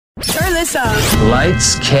Turn this on.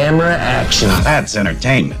 Lights, camera, action. That's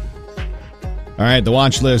entertainment. All right, the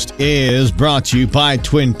watch list is brought to you by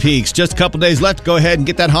Twin Peaks. Just a couple days left. Go ahead and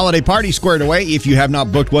get that holiday party squared away if you have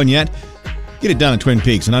not booked one yet. Get it done at Twin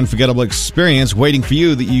Peaks, an unforgettable experience waiting for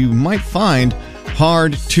you that you might find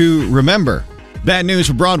hard to remember. Bad news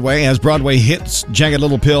for Broadway. As Broadway hits, Jagged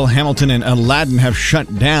Little Pill, Hamilton, and Aladdin have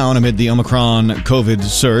shut down amid the Omicron COVID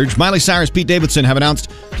surge. Miley Cyrus, Pete Davidson have announced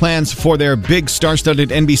plans for their big star-studded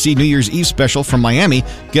NBC New Year's Eve special from Miami.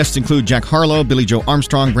 Guests include Jack Harlow, Billy Joe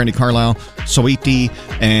Armstrong, Brandi Carlile, Saweetie,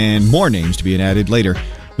 and more names to be added later.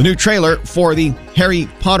 The new trailer for the Harry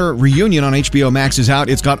Potter reunion on HBO Max is out.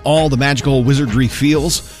 It's got all the magical wizardry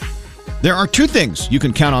feels. There are two things you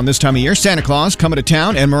can count on this time of year: Santa Claus coming to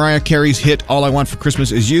town and Mariah Carey's hit All I Want for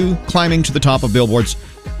Christmas Is You climbing to the top of Billboard's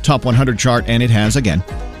Top 100 chart, and it has again.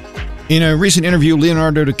 In a recent interview,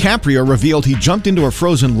 Leonardo DiCaprio revealed he jumped into a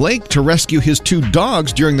frozen lake to rescue his two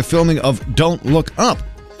dogs during the filming of Don't Look Up.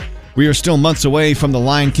 We are still months away from The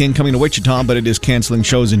Lion King coming to Wichita, but it is canceling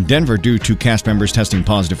shows in Denver due to cast members testing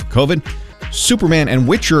positive for COVID. Superman and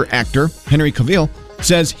Witcher actor Henry Cavill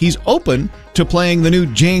says he's open to playing the new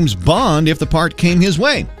James Bond if the part came his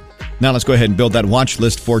way. Now let's go ahead and build that watch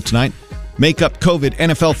list for tonight. Make up COVID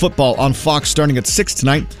NFL football on Fox starting at 6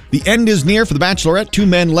 tonight. The end is near for The Bachelorette. 2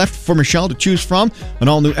 men left for Michelle to choose from. An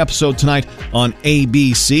all-new episode tonight on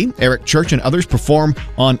ABC. Eric Church and others perform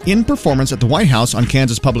on In Performance at the White House on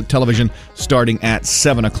Kansas Public Television starting at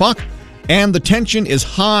 7 o'clock. And the tension is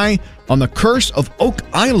high on The Curse of Oak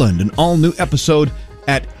Island, an all-new episode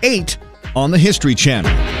at 8 on the History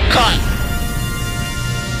Channel. Cut.